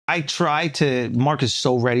try to, Mark is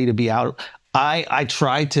so ready to be out. I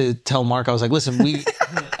tried to tell Mark, I was like, listen,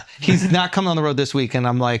 he's not coming on the road this week. And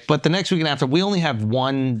I'm like, but the next weekend after, we only have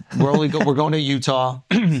one, we're going to Utah.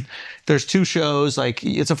 There's 2 shows. Like,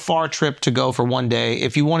 it's a far trip to go for one day.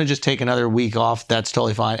 If you want to just take another week off, that's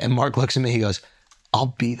totally fine. And Mark looks at me, he goes,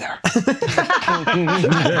 I'll be there. You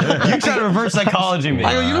try to reverse psychology me.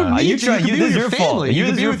 I go, you don't need to. This is your fault. This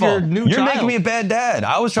is your fault. You're making me a bad dad.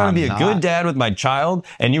 I was trying to be a good dad with my child,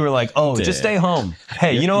 and you were like, oh, just stay home.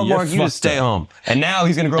 Hey, you know what, Mark? You just stay home. And now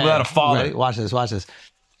he's going to grow up without a father. Ready? Watch this.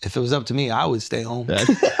 If it was up to me, I would stay home. I'm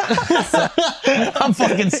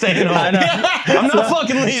fucking staying home. I'm not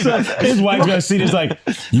fucking leaving. His wife's gonna see this like,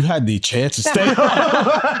 you had the chance to stay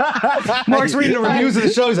home. Mark's reading the reviews of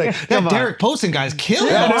the show. He's like, that Derek Poston guy's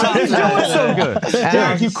killing it. He's doing so good.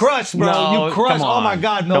 Derek, you crushed, bro. No, you crushed. come on. Oh my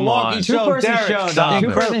God, Milwaukee show. Derek,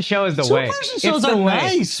 Two-person show is the way. Two-person shows are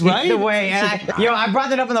nice, right? It's the way. And I brought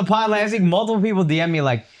that up in the pod last week. Multiple people DM me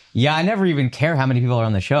like, yeah, I never even care how many people are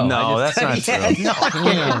on the show. No, that's not true. No,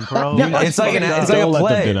 bro. It's like a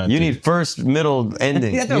play. You need first, middle,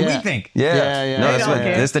 ending. That's what we think. Yeah. No,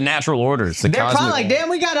 that's the natural order. It's the They're cosmic. probably like, damn,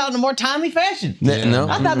 we got out in a more timely fashion. No.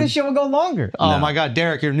 I thought this shit would go longer. Oh my God,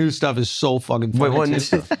 Derek, your new stuff is so fucking funny. Wait, what new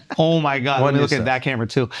stuff? Oh my God, let me look at that camera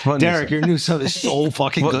too. Derek, your new stuff is so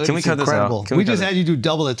fucking good. Can we cut this out? We just had you do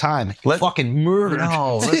double the time. Fucking murder.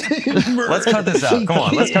 No, let's cut this out. Come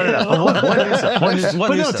on, let's cut it out.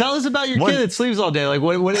 What new stuff? Tell us about your kid that sleeps all day. Like,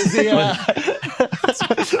 what is the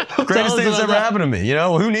greatest thing that's ever happened to me? You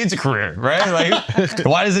know, who needs a career, right? Like,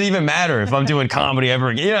 why does it even matter if I'm doing comedy ever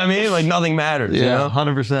again? You know what I mean? Like, nothing matters. Yeah, you know?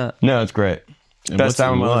 100%. No, it's great. And Best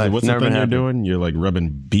time of my life. What's Never the thing been you're happier. doing? You're like rubbing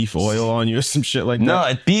beef oil on you or some shit like that? No,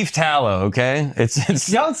 it's beef tallow, okay?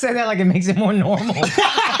 It's Don't say that like it makes it more normal.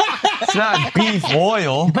 It's not beef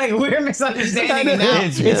oil. Like, we're misunderstanding it now.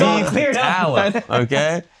 It's all beef cleared tallow, up.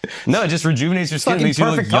 Okay? No, it just rejuvenates your skin. It Fucking makes you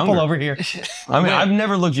look perfect couple younger. over here. I mean, I've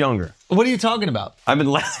never looked younger. What are you talking about? I've been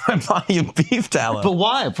letting my body beef tallow. But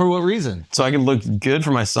why? For what reason? So I can look good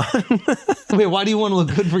for my son. Wait, why do you want to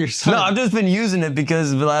look good for your son? No, I've just been using it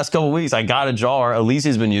because the last couple of weeks I got a jar.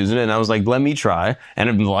 Alicia's been using it, and I was like, let me try. And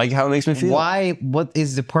I like how it makes me feel. Why? What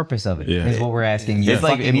is the purpose of it? Yeah. Is what we're asking you. It's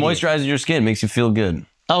like it moisturizes your skin, makes you feel good.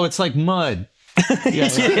 Oh, it's like mud. Yeah,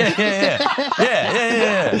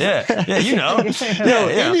 you know.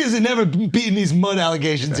 Indians have never beaten these mud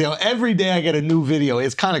allegations. You know, every day I get a new video.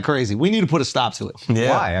 It's kind of crazy. We need to put a stop to it.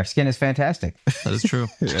 Yeah. Why? Our skin is fantastic. That is true.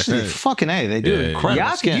 Actually, fucking A, they do incredible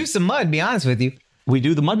Y'all could skin. use some mud, be honest with you. We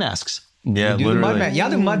do the mud masks. Yeah, Do the mud literally. bath. Y'all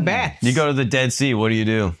do mud baths. You go to the Dead Sea, what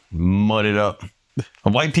do? Mud it up.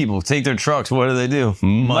 White people take their trucks, what do?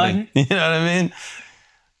 Mud it. You know what I mean?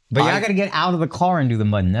 But y'all got to get out of the car and do the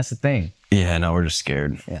mudding. That's the thing. Yeah, no, we're just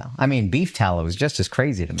scared. Yeah. I mean, beef tallow is just as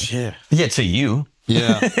crazy to me. Yeah. Yeah, to you.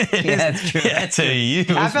 Yeah. Yeah, that's true. Yeah, to you.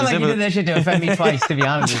 I feel like you did that shit to offend me twice, to be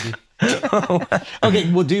honest with you.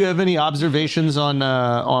 Okay, well, do you have any observations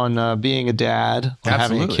on being a dad, on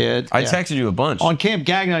having a kid? I texted you a bunch. On Camp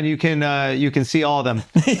Gagnon, you can see all of them.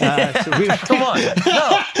 Come on.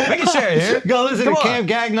 No, we can share it here. Go listen Come to on. Camp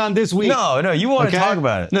Gagnon this week. No, you want to talk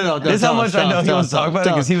about it. No, This is how much I know he wants to talk about it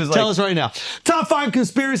because he was like, tell us right now. Top 5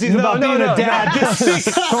 conspiracies about being a dad this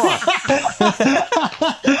week. Come on.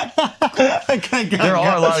 There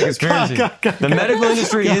are a lot of conspiracies. The medical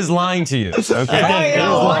industry is lying to you. Okay? Oh,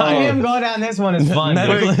 yeah, watching him go down this one is fun.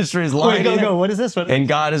 Medical industry is lying. Wait, go. What is this one? And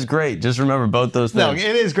God is great. Just remember both those No, things.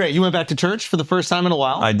 it is great. You went back to church for the first time in a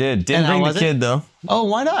while. I did. Didn't And how bring was the it? kid though. Oh,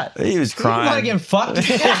 why not? He was You want to crying. get fucked?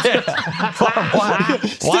 Why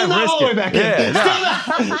Still not all the way back in. Yeah,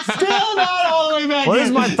 no. Still not all the way back What in.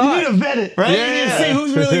 is my thought? You need to vet it, right? Yeah. You need to see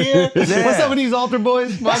who's really here. Yeah. What's up with these altar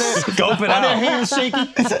boys? Why Scope it their out. hands shaky?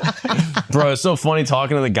 Bro, it's so funny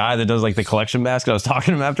talking to the guy that does like the collection basket. I was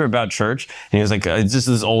talking to him after about church, and he was like, it's just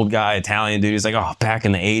this old guy, Italian dude. He's like, oh, back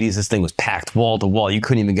in the 80s, this thing was packed wall to wall. You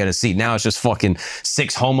couldn't even get a seat. Now it's just fucking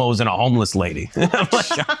 6 homos and a homeless lady. I'm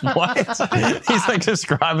like, what? He's like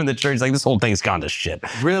describing the church. He's like, this whole thing's gone to shit.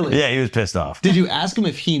 Really? Yeah, he was pissed off. Did you ask him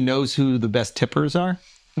if he knows who the best tippers are?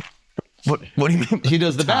 What do you mean? He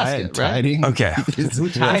does the basket, right? Tiding. Okay. Who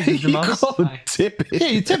ties is the most? Tip it. Yeah,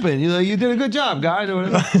 you tipping. You're like, you did a good job, guys. Or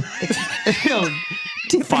whatever. You know,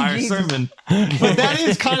 Fire Jesus. sermon. but that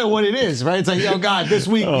is kind of what it is, right? It's like, yo, God, this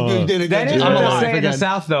week you did a That good is job. what I'm they alive say in the again.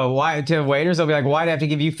 South, though. Why to waiters? They'll be like, "Why'd I have to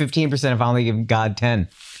give you 15% if I only give God 10?"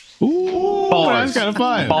 Ooh. That's kind of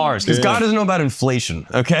fun. Bars, because God doesn't know about inflation.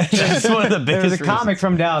 Okay, that's one of the There was biggest. a comic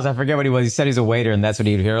from Dallas. I forget what he was. He said he's a waiter, and that's what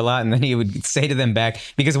he'd hear a lot. And then he would say to them back,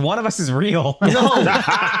 "Because one of us is real."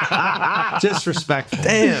 Disrespectful.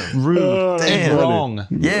 Damn, rude. Damn, Wrong.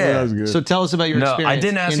 Yeah. That's good. So tell us about your No, experience. I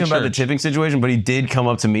didn't ask in him about the church. tipping situation, but he did come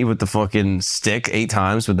up to me with the fucking stick 8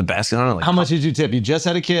 times with the basket on it. Like, How much did you tip? You just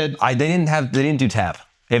had a kid. they didn't do tap.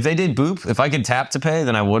 If they did boop, if I could tap to pay,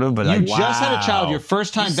 then I would have. But You I just had a child. Your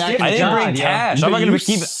first time back in I the didn't job. bring cash. Yeah. I'm not gonna You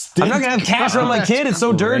keep. I'm not gonna have cash on my kid. It's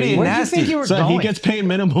so dirty and Where did you nasty. think you were So going? he gets paid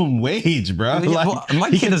minimum wage, bro. well, my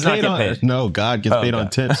he kid gets does not paid get on- paid. No, God gets paid on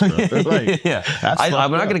tips, bro. Like, Yeah, that's I'm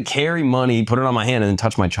fucked not up. gonna carry money, put it on my hand, and then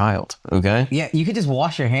touch my child. Okay. Yeah, you could just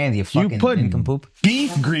wash your hands. You fucking put nincompoop.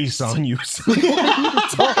 beef grease on you.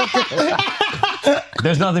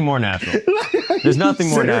 There's nothing more natural. There's nothing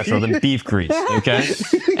more natural than beef grease, okay?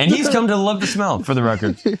 And he's come to love the smell, for the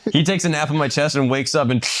record. He takes a nap on my chest and wakes up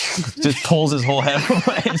and just pulls his whole head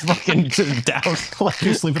away. It's fucking just down. Like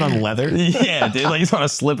you're sleeping on leather. Yeah, dude, like he's on a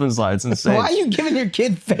slip and slide. It's insane. Why are you giving your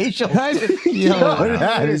kid facial?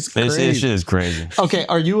 That is This crazy. shit is crazy. Okay,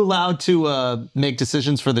 are you allowed to make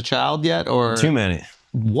decisions for the child yet, or Too many.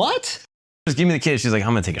 what? Just give me the kid. She's like, I'm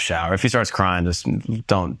gonna take a shower. If he starts crying, just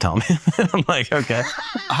don't tell me. I'm like, okay.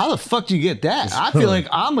 How the fuck do you get that? I feel like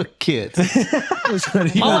I'm a kid. My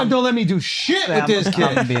wife don't let me do shit with this I'm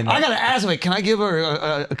kid. being- I gotta ask her, can I give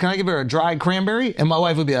her a dried cranberry? And my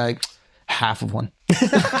wife would be like, half of one.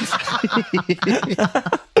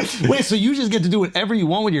 Wait, so you just get to do whatever you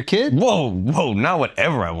want with your kid? Whoa, not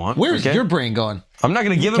whatever I want. Where's okay? your brain going? I'm not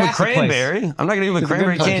gonna give him a That's the place. cranberry. I'm not gonna give him a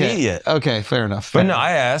cranberry. He can't Okay. eat yet. Okay, fair enough. But no,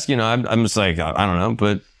 I ask. You know, I'm just like, I don't know,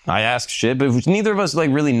 but I ask shit. But if neither of us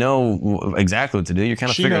like really know exactly what to do, you're kind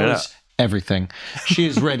of She figuring it knows out. everything. She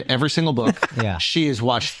has read every single book. Yeah. She has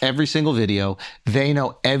watched every single video. They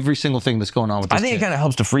know every single thing that's going on with this I think it kid. kind of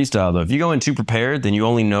helps to freestyle though. If you go in too prepared, then you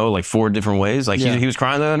only know like 4 different ways. Like Yeah. he was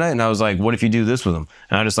crying the other night, and I was like, "What if you do this with him?"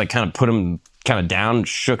 And I just like kind of put him kind of down,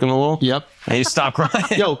 shook him a little. Yep. And he stopped crying.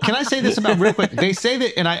 Yo, can I say this about real quick? They say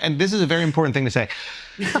that, and this is a very important thing to say.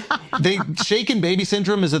 Shaken baby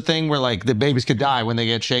syndrome is a thing where like the babies could die when they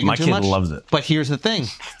get shaken My too kid much. loves it. But here's the thing: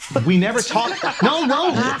 we never talk.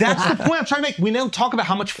 No, that's the point I'm trying to make. We don't talk about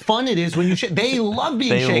how much fun it is when you shake. They love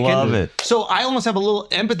being They shaken. love it. So I almost have a little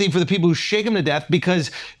empathy for the people who shake them to death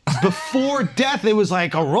because before death it was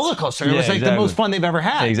like a roller coaster. It Yeah, was like the exactly. most fun they've ever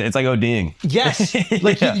had. It's like ODing. Yes,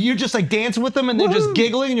 like Yeah. you're just like dancing with them and they're just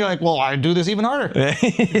giggling and you're like, well, I do this even harder.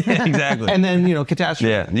 Exactly. And then catastrophe.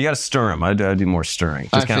 Yeah, you got to stir him. I do more stirring,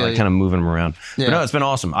 just feel you. kind of moving him around. Yeah. But no, it's been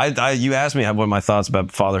awesome. You asked me what my thoughts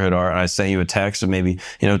about fatherhood are, and I sent you a text of maybe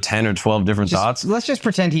 10 or 12 different thoughts. Let's just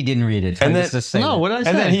pretend he didn't read it. And then- Just say No, that. what did I say?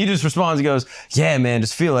 And then he just responds. He goes, "Yeah, man,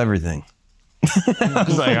 just feel everything." I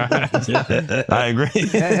was like, "All right, yeah, I agree."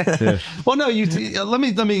 Well, no, let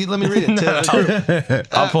me read it.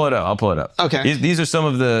 I'll pull it up. Okay. These are some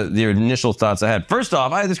of the initial thoughts I had. First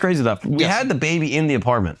off, I had this crazy thought. We Yes. had the baby in the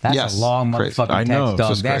apartment. That's Yes, a long crazy. motherfucking I know, text, it's dog.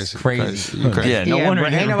 just That's crazy. You crazy. Yeah, no wonder.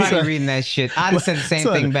 bro, he ain't didn't read nobody it. reading that shit. I'd have said the same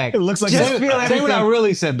thing back. It looks like Just it's- feel Tell you what I everything.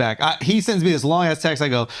 really said back. He sends me this long ass text. I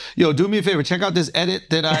go, yo, do me a favor. Check out this edit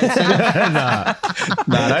that I sent.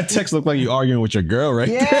 Nah, that text looked like you arguing with your girl right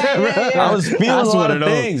Yeah, there. yeah, yeah. I was feeling That's a lot one of of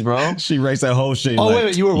those. things, bro. She writes that whole shit. Oh, like,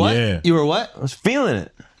 wait, you were what? Yeah. You were what? I was feeling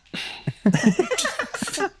it.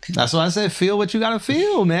 That's why I said feel what you gotta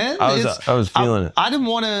feel, man. I was feeling it. I didn't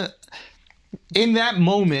want to. In that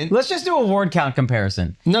moment, Let's just do a word count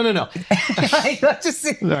comparison. no. Like, let's just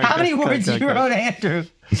see how many words you wrote, Andrew,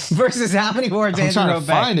 versus how many words I'm Andrew trying to wrote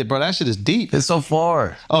back. find it, bro. That shit is deep. It's so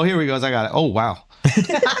far. Oh, here we go. I got it. Oh, wow.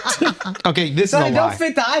 Okay, this is a Son, it lie. don't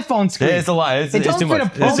fit the iPhone screen. Yeah, it's a lie. It's It don't too fit much. a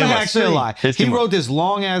It's Pro too It's Max much. actually a lie. It's too He much. wrote this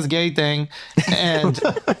long ass gay thing, and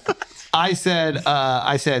I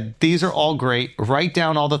said, these are all great. Write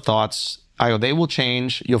down all the thoughts. I go, they will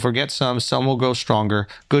change. You'll forget some will grow stronger.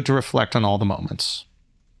 Good to reflect on all the moments.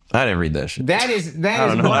 I didn't read that shit. That is don't know. I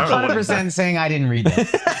don't know what- 100% saying I didn't read that.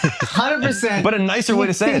 100%. But a nicer way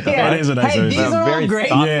to say it, though. Yeah. That is a nice Hey, way to these say it. are all Very great.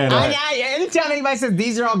 thoughtful. Yeah, that- Anytime anybody says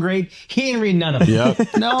these are all great, he didn't read none of them.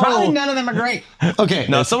 Yep. No. Probably none of them are great. Okay.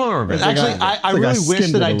 No, some of them are great. Actually, I like I really wish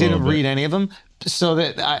skimmed that it I a didn't little bit. read any of them, so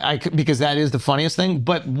that I could, because that is the funniest thing.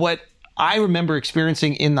 But what I remember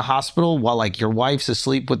experiencing in the hospital while like your wife's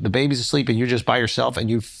asleep, with the baby's asleep, and you're just by yourself, and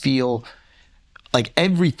you feel like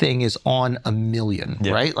everything is on a million,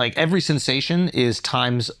 right? Like every sensation is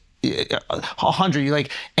times 100. You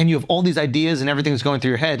like, and you have all these ideas and everything's going through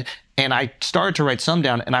your head, And I started to write some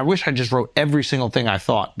down, and I wish I just wrote every single thing I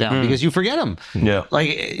thought down because you forget them. Yeah.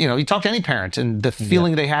 Like, you know, you talk to any parent and the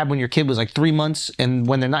feeling they had when your kid was like 3 months and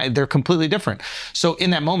when they're not, they're completely different. So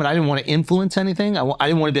in that moment, I didn't want to influence anything. I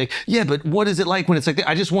didn't want to be like, yeah, but what is it like when it's like that?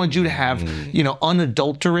 I just wanted you to have, you know,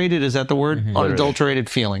 unadulterated, is that the word? Unadulterated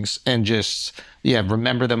feelings and just, yeah,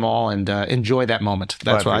 remember them all and enjoy that moment.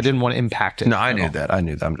 That's why I didn't want to impact it. No, I knew that. I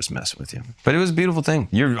knew that. I'm just messing with you. But it was a beautiful thing.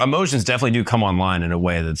 Your emotions definitely do come online in a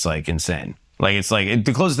way that's like insane. Like it's like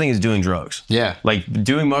the closest thing is doing drugs. Yeah. Like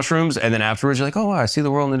doing mushrooms and then afterwards you're like, oh, wow, I see the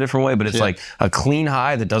world in a different way. But it's like a clean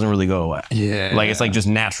high that doesn't really go away. Yeah. Like it's like just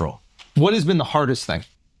natural. What has been the hardest thing?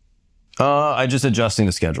 I just adjusting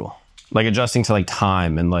the schedule. Like adjusting to like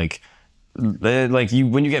time and like you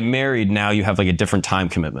when you get married now you have like a different time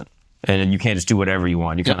commitment. And you can't just do whatever you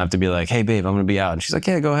want. You kind of have to be like, hey, babe, I'm going to be out. And she's like,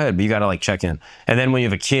 yeah, go ahead. But you got to like check in. And then when you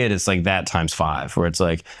have a kid, it's like that times 5 where it's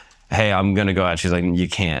like, hey, I'm going to go out. She's like, you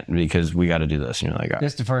can't because we got to do this. And you're like, all right.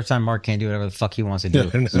 This is the first time Mark can't do whatever the fuck he wants to do.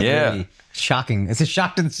 It's really shocking. It's a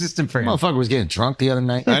shock to the system for him. Motherfucker was getting drunk the other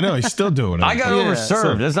night. I know, he's still doing it. I got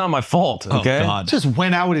overserved. That's not my fault. Okay. Oh, God. Just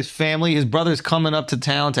went out with his family. His brother's coming up to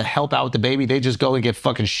town to help out with the baby. They just go and get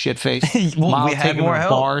fucking shit-faced. Well, we had more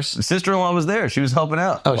help. Bars. Sister-in-law was there. She was helping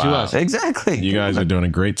out. Oh, she was? Exactly. You guys are doing a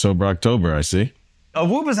great Sober October, I see.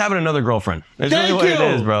 Whoop is having another girlfriend. It's Thank really what you.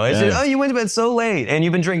 it is, bro. It's Yeah. just, oh, you went to bed so late and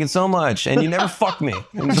you've been drinking so much and you never fucked me.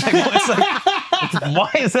 And it's like, well, it's like, why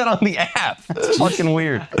is that on the app? It's fucking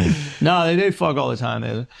weird. No, they fuck all the time.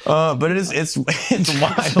 But it's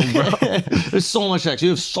wild, bro. There's so much sex.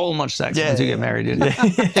 You have so much sex once you get married, dude.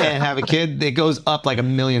 And have a kid, it goes up like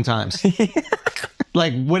 1,000,000 times.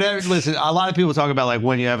 Like whatever. Listen, a lot of people talk about like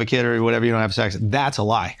when you have a kid or whatever, you don't have sex. That's a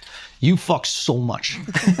lie. You fuck so much.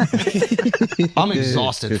 I'm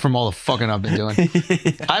exhausted from all the fucking I've been doing.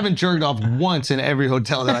 I haven't jerked off once in every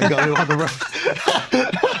hotel that I go to on the road.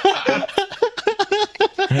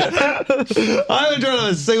 I haven't jerked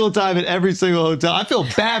off a single time in every single hotel. I feel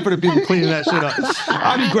bad for the people cleaning that shit up.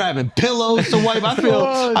 I'm grabbing pillows to wipe. I feel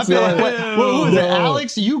like, who is it,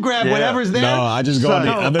 Alex? You grab whatever's there. No, I just go on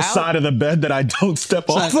the other side of the bed that I don't step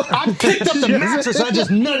off. I picked up the mattress. I just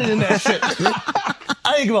nutted in that shit.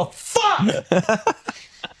 I didn't give a fuck.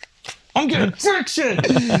 I'm getting friction.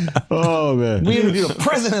 Oh, man. We interviewed a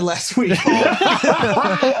president last week.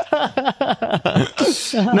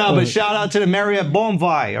 No, but shout out to the Marriott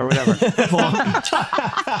Bonvi or whatever.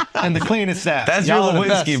 And the cleaning staff. That's Y'all your are the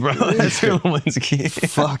best. Lewinsky, bro. That's your Lewinsky.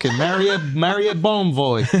 Fucking Marriott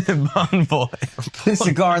Bonvoy. Bonvoy. The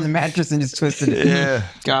cigar on the mattress and just twisted it. Yeah.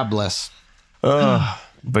 God bless.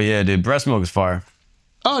 But yeah, dude, breast milk is fire.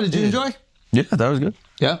 Oh, did you enjoy? Yeah, that was good.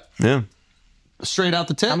 Yeah. Yeah. Straight out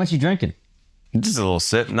the tip? How much you drinking? Just a little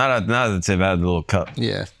sip. Not out of the tip, out of the little cup.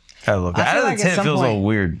 Yeah. Out of the I feel out of like the at tip some feels a little point-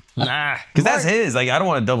 weird. Nah. Because that's his. Like, I don't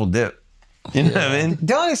want to double dip. You know what I mean?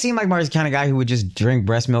 Don't it seem like Mark's the kind of guy who would just drink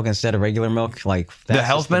breast milk instead of regular milk? Like The that's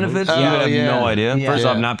health just the move? benefits, Oh, you would have yeah. no idea. Yeah. First Yeah.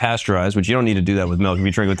 off, not pasteurized, which you don't need to do that with milk if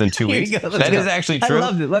you drink within 2 Here weeks. you go. Let's That go. is actually I true.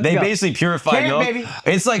 loved it. Let's They go. basically purify Carrot, milk. baby.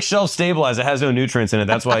 It's like shelf stabilized. It has no nutrients in it.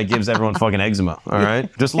 That's why it gives everyone fucking eczema. All right?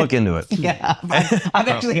 Just look into it. Yeah, I've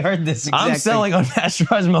actually heard this. Exact I'm selling thing.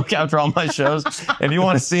 unpasteurized milk after all my shows. If you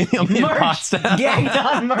want to see me, I'm in Merch. Pottstown. Gang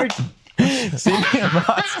on merch. See me in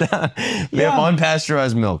Pottstown. We have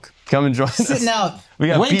unpasteurized milk. Come and join us. Sitting out. We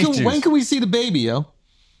got beef juice. When can we see the baby, yo?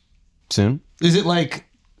 Soon. Is it like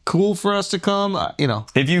cool for us to come? You know.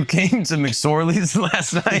 If you came to McSorley's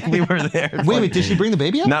last night, we were there. Wait a minute, did she bring the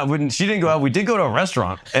baby up? No, she didn't go out. We did go to a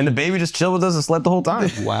restaurant, and the baby just chilled with us and slept the whole time.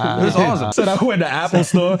 Wow. It was awesome. Said I went to Apple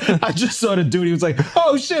Store. I just saw the dude. He was like,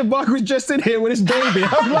 "Oh shit, Mark was just in here with his baby."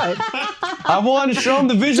 I'm like, I wanted to show him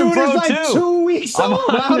the Vision "Dude Pro is like too. 2 weeks old.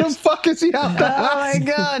 How the fuck is he out there?" Oh my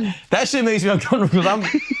god. That shit makes me uncomfortable because I'm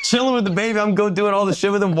chilling with the baby. I'm doing all the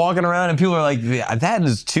shit with him, walking around, and people are like, yeah, "That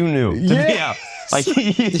is too new to be out." Like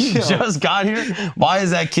he just got here. Why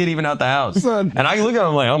is that kid even out the house? Son. And I look at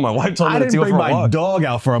him like, oh, my wife told me I to didn't go bring for a my walk. dog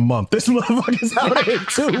out for a month. This motherfucker's out in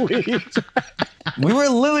 2 weeks. We were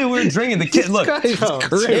drinking. The kid, look, This guy is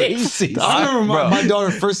crazy. I remember Bro. my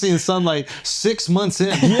daughter first seeing sunlight 6 months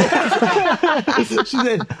in. She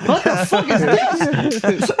said, "What the fuck is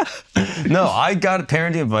this?" no, I got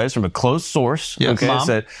parenting advice from a close source. Yes. Okay, Mom? it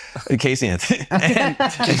said Casey Anthony, and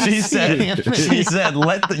she said,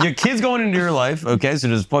 let your kids going into your life. Okay, so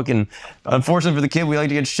just fucking unfortunate for the kid. We like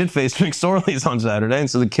to get shit faced McSorley's on Saturday, and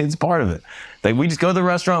so the kid's part of it. Like we just go to the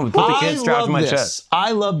restaurant, we put the kid strapped to my chest.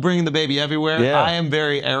 I love bringing the baby everywhere. Yeah. I am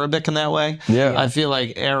very Arabic in that way. Yeah. I feel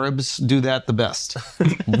like Arabs do that the best.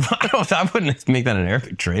 I wouldn't make that an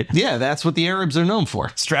Arabic trait. Yeah, that's what the Arabs are known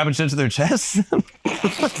for. Strapping shit to their chest.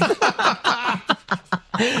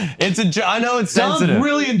 I know it's Dub sensitive.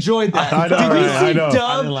 really enjoyed that. I know, Did you right? see I know.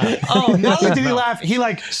 Dub? Oh, not only did he laugh, he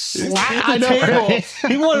like slapped the table.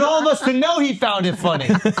 He wanted all of us to know he found it funny.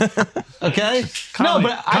 Okay? No,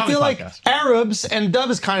 but I feel like Arabs, and Dub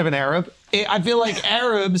is kind of an Arab. I feel like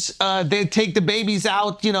Arabs, they take the babies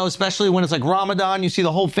out, you know, especially when it's like Ramadan. You see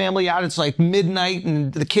the whole family out. It's like midnight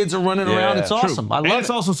and the kids are running around. It's awesome. I love And it. it's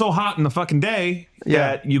also so hot in the fucking day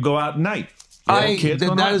that you go out at night.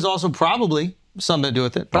 That is also probably something to do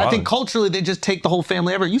with it. But I think culturally they just take the whole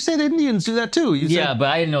family ever. You say the Indians do that too. You say, Yeah, but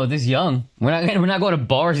I didn't know this young. We're not going to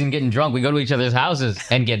bars and getting drunk. We go to each other's houses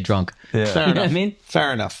and get drunk. fair You know enough. what I mean?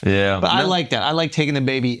 Fair enough. Yeah. But I like that. I like taking the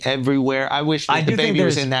baby everywhere. I wish I that do the think baby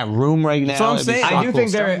was there's- in that room right now. what I'm It'd be saying. so I do cool.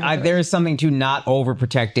 think there is something to not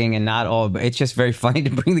overprotecting and not all. But it's just very funny to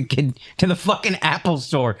bring the kid to the fucking Apple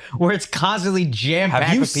store where it's constantly jammed.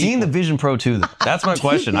 Have you seen the Vision Pro 2? Though? That's my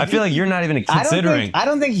question. I feel like you're not even considering. I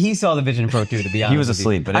don't think he saw the Vision Pro 2. To be honest, He was with you.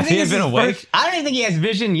 asleep, but I if think he had it's been his awake- first- I don't even think he has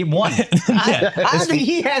Vision 1. I don't think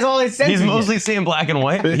he has all his senses. He's yet. mostly seeing black and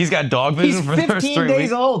white. He's got dog vision He's for the first 15 3 days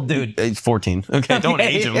weeks. old, dude. He's 14. Okay, don't Okay,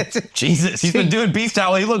 age him. it's- Jesus, he's been doing beef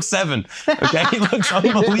towel. He looks 7. Okay, he looks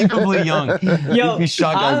unbelievably young. Yo, You'd be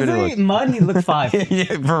shocked how good he honestly, looks. Mud, he looked 5. Yeah,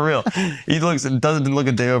 for real. He doesn't look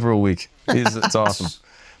a day over a week. It's awesome.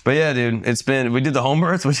 But yeah, dude, we did the home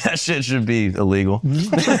birth, which that shit should be illegal.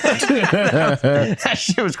 That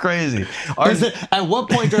shit was crazy. At what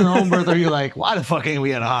point during the home birth are you like, why the fuck ain't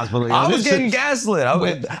we at a hospital? You know, I was this getting shit- gaslit.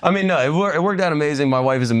 I mean, no, it worked out amazing. My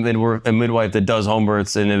wife is a midwife that does home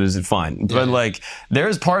births, and it was fine. But like,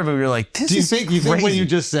 there's part of it where you're like, this Do you is think when crazy. you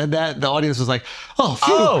just said that, the audience was like, oh,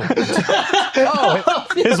 phew. Oh,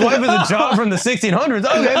 his wife is a job from the 1600s.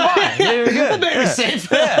 Okay, fine. Yeah, you're good. You're safe.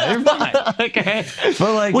 Yeah, you're fine. Okay.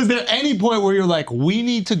 But like, Was there any point where you're like, we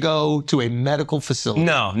need to go to a medical facility?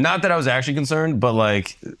 no, not that I was actually concerned, but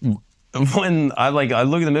like, when I look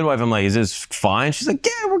at the midwife, I'm like, is this fine? She's like,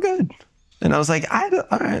 yeah, we're good. And I was like, all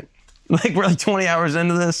right. Like, we're like 20 hours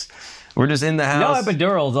into this. We're just in the No, house.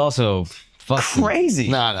 epidural's also fucking Crazy.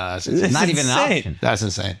 No, that's It's insane. not even an insane. option. That's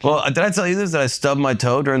insane. Well, did I tell you this? That I stubbed my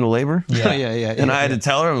toe during the labor? Yeah. And I had to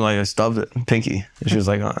tell her, I'm like, I stubbed it, pinky. And she was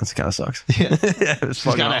like, oh, that kind of sucks. Yeah. It was She's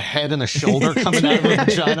fucking got a awful. head and a shoulder coming out of her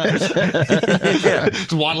vagina.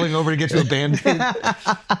 Just waddling over to get you a Band-Aid.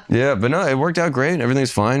 Yeah, but no, it worked out great.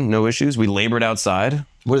 Everything's fine. No issues. We labored outside.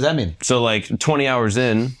 What does that mean? So like 20 hours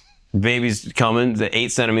in, baby's coming, the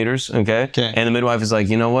 8 centimeters, okay? And the midwife is like,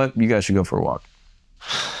 you know what? You guys should go for a walk.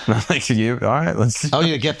 And I'm like, all right, let's Oh,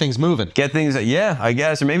 yeah, get things moving. get things. Yeah, I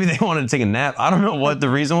guess. Or maybe they wanted to take a nap. I don't know what the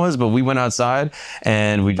reason was, but we went outside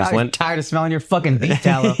and we just I'm went tired of smelling your fucking beef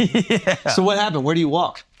tallow. So what happened? Where do you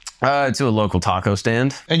walk? to a local taco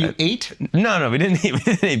stand. And you ate? No, we didn't eat. We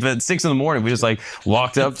didn't eat. But at 6 a.m, we just like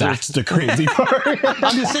walked up. That's the crazy part.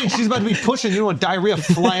 I'm just saying, she's about to be pushing you and diarrhea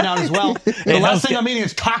flying out as well. The last thing I'm eating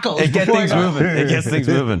is tacos. It gets before I things go. moving. It gets things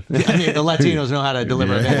moving. I mean, the Latinos know how to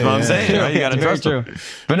deliver it. That's what I'm saying. Right? You got to Very trust her. true.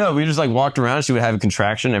 But no, we just like walked around. She would have a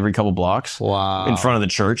contraction every couple blocks. Wow. In front of the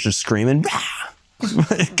church, just screaming.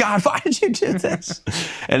 God, why did you do this?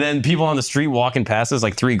 And then people on the street walking past us,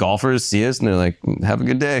 like 3 golfers, see us, and they're like, "Have a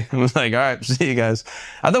good day." I was like, "All right, see you guys."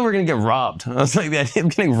 I thought we were gonna get robbed. I was like, the idea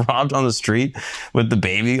of getting robbed on the street with the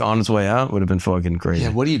baby on its way out would have been fucking crazy. Yeah,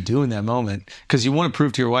 what do you do in that moment? Because you want to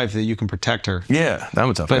prove to your wife that you can protect her. Yeah, that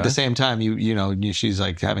was tough. But at guy. the same time, she's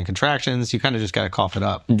like having contractions. You kind of just got to cough it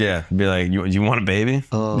up. Yeah, be like, you want a baby?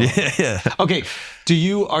 Yeah. Okay.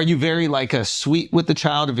 Are you very like a sweet with the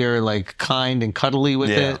child, very like kind and cuddly with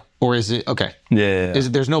Yeah. it? Or is it, okay. Yeah.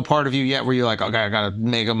 There's no part of you yet where you're like, okay, I got to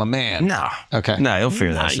make him a man. No. Okay. No, he'll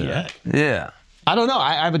figure that shit out. Yeah. I don't know.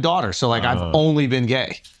 I have a daughter, so like I've only been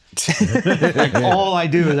gay. Like all I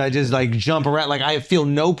do is I just like jump around. Like I feel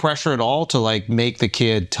no pressure at all to like make the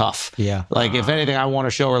kid tough. Yeah. Like if anything, I want to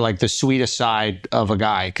show her like the sweetest side of a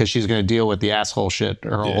guy because she's going to deal with the asshole shit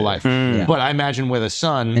her whole life. But I imagine with a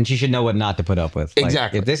son, And she should know what not to put up with. Like,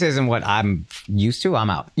 Exactly. if this isn't what I'm used to, I'm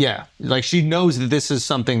out. yeah, like she knows that this is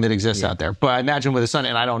something that exists out there. But I imagine with a son,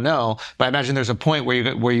 and I don't know, but I imagine there's a point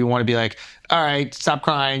where you want to be like, all right, stop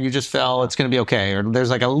crying. You just fell. It's going to be okay. Or there's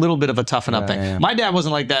like a little bit of a toughen up thing. yeah. My dad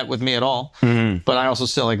wasn't like that with me at all. But I also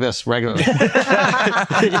still like this regularly.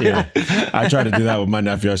 Yeah. I tried to do that with my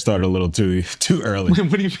nephew. I started a little too early. What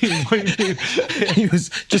do you mean? What do you mean? He was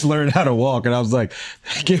just learning how to walk, and I was like,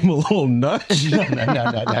 give him a little nudge.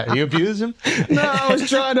 No. You abuse him? No, I was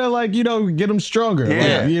trying to get him stronger.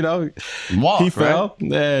 Yeah. Walk, He fell,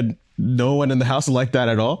 and no one in the house liked that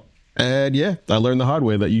at all. And yeah, I learned the hard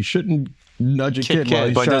way that you shouldn't nudge a kid while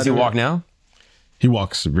he's But trying does he to walk now? He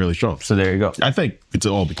walks really strong. So there you go. I think it's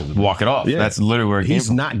all because of me. Walk it off. Yeah. That's literally where it came He's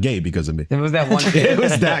from. not gay because of me. It was that one It kid.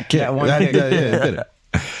 was that kid. That one That- kid. yeah, it did it.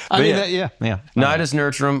 I mean, yeah. yeah. No, I just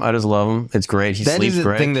nurture him. I just love him. It's great. He That sleeps is the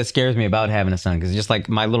great. thing that scares me about having a son, because just like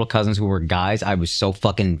my little cousins who were guys, I was so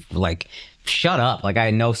fucking like, shut up. Like I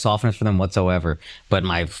had no softness for them whatsoever. But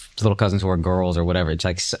my little cousins who are girls or whatever, it's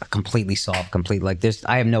like completely soft, complete like this.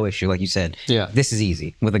 I have no issue, like you said. Yeah. This is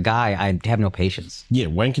easy. With a guy, I have no patience. Yeah,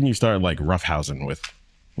 when can you start like roughhousing with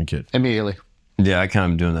a kid? Immediately. Yeah, I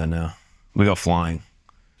kind of doing that now. We go flying.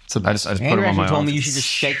 I just put Andrew him on my actually told arm. me you should just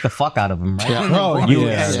shake the fuck out of him, right? Oh, You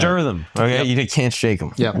yeah. stir them, okay? You can't shake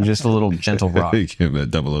them. Yep. Just a little gentle rock. Give him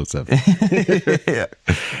that 007. Yeah.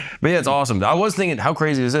 But yeah, it's awesome. I was thinking, how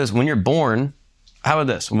crazy is this? When you're born, how about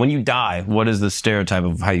this? When you die, what is the stereotype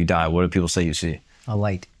of how you die? What do people say you see? A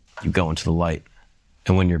light. You go into the light.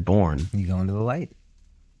 And when you're born, You go into the light.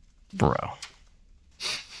 bro.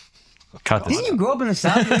 Cut this. Didn't you grow up in the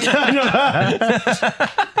South?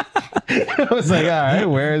 I was like, all right,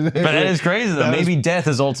 where is it? But that is crazy, though. Maybe death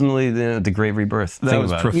is ultimately the great rebirth. That Think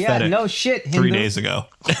was about it. Yeah, prophetic. no shit. 3 Hindu. days ago.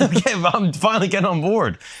 Okay, but I'm finally getting on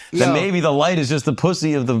board. Then Yo. maybe the light is just the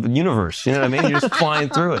pussy of the universe. You know what I mean? You're just flying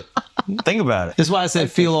through it. Think about it. This is why I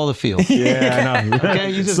said feel all the feels. Yeah, I know. Okay,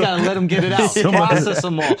 you just gotta let them get it out. Process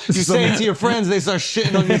them all. You say it to your friends, they start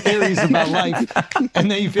shitting on your theories about life, and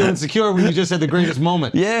then you feel insecure when you just had the greatest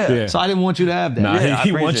moment. Yeah. Yeah. So I didn't want you to have that. Nah, Yeah, I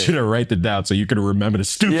he wants appreciate you to write it down so you can remember the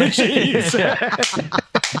stupid shit you said.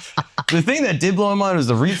 The thing that did blow my mind was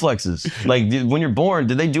the reflexes. Like, when you're born,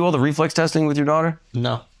 did they do all the reflex testing with your daughter?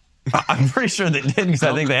 No. I'm pretty sure they did because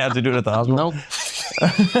I think they had to do it at the hospital. Nope.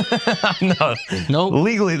 No. Nope.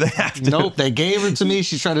 Legally, they have to. Nope. They gave her to me.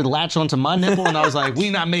 She tried to latch onto my nipple, and I was like,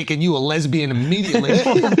 "We not making you a lesbian immediately."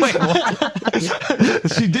 Wait,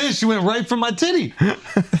 what? She did. She went right for my titty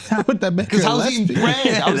How would that make because her I was lesbian? eating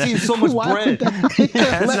bread. I was eating so much Why would bread. that make her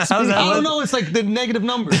How's lesbian? that I don't know. It's like the negative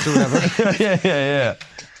numbers or whatever. Yeah.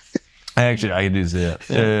 I can do that.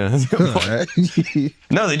 Yeah. That's a good point.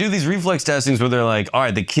 No, they do these reflex testings where they're like, all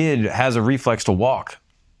right, the kid has a reflex to walk.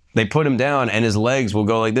 They put him down and his legs will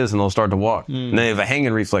go like this and they'll start to walk. And they have a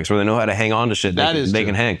hanging reflex where they know how to hang on to shit. That is they true.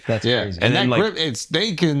 can hang. That's Yeah, crazy. and then, that like- grip,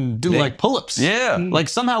 they can do like pull-ups. Yeah. like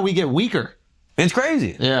somehow we get weaker. It's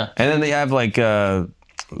crazy. Yeah. And then they have like a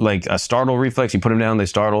startle reflex. You put them down, they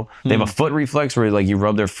startle. They have a foot reflex where like you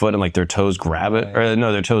rub their foot and like their toes grab it, or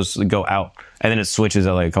no, their toes go out, and then it switches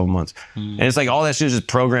at like a couple months. And it's like all that shit is just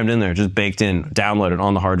programmed in there, just baked in, downloaded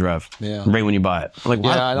on the hard drive. Yeah. Right when you buy it. I'm like, Yeah,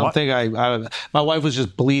 what? I don't What? think I. My wife was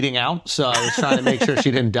just bleeding out, so I was trying to make sure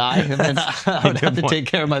she didn't die, and then I would have to take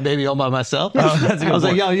care of my baby all by myself. that's a good I was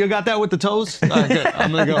like, point. "Yo, you got that with the toes? All right, good.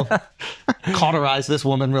 I'm gonna go cauterize this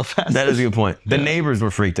woman real fast." That is a good point. The neighbors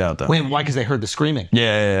were freaked out though. Wait, why? Because they heard the screaming.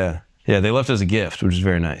 Yeah, they left us a gift, which is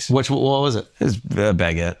very nice. What was it? It's a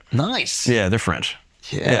baguette. Nice. Yeah, they're French.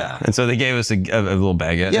 Yeah. And so they gave us a little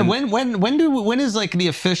baguette. Yeah. And- When is like the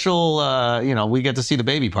official? We get to see the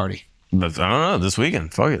baby party. But I don't know, this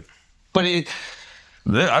weekend. Fuck it. But it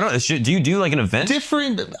I don't. Do you do like an event?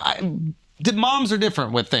 different. Moms are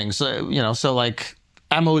different with things. So like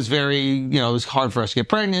Emma was very, it was hard for us to get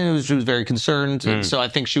pregnant. She was very concerned. So I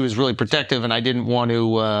think she was really protective, and I didn't want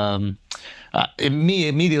to.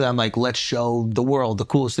 Immediately, I'm like, let's show the world the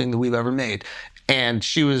coolest thing that we've ever made. And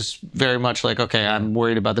she was very much like, okay, I'm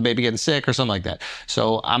worried about the baby getting sick or something like that.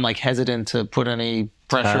 So I'm like hesitant to put any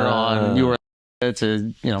pressure on you or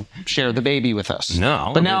to share the baby with us.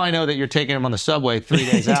 No, but now I know that you're taking him on the subway 3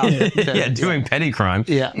 days out. Yeah, doing petty crime.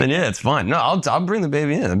 Yeah. Then yeah, it's fine. No, I'll bring the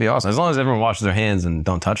baby in. That'd be awesome. As long as everyone washes their hands and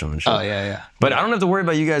don't touch them and shit. Oh yeah. But I don't have to worry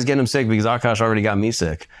about you guys getting him sick because Akash already got me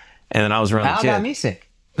sick. And then I was around How the kid. got me sick?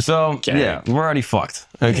 So yeah, we're already fucked.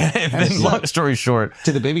 Okay. Long story short.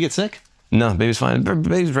 Did the baby get sick? No, baby's fine.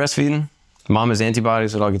 Baby's breastfeeding. Mom has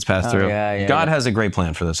antibodies. It all gets passed through. yeah, God has a great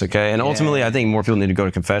plan for this, okay? And ultimately, I think more people need to go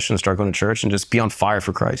to confession, start going to church, and just be on fire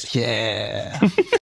for Christ. Yeah.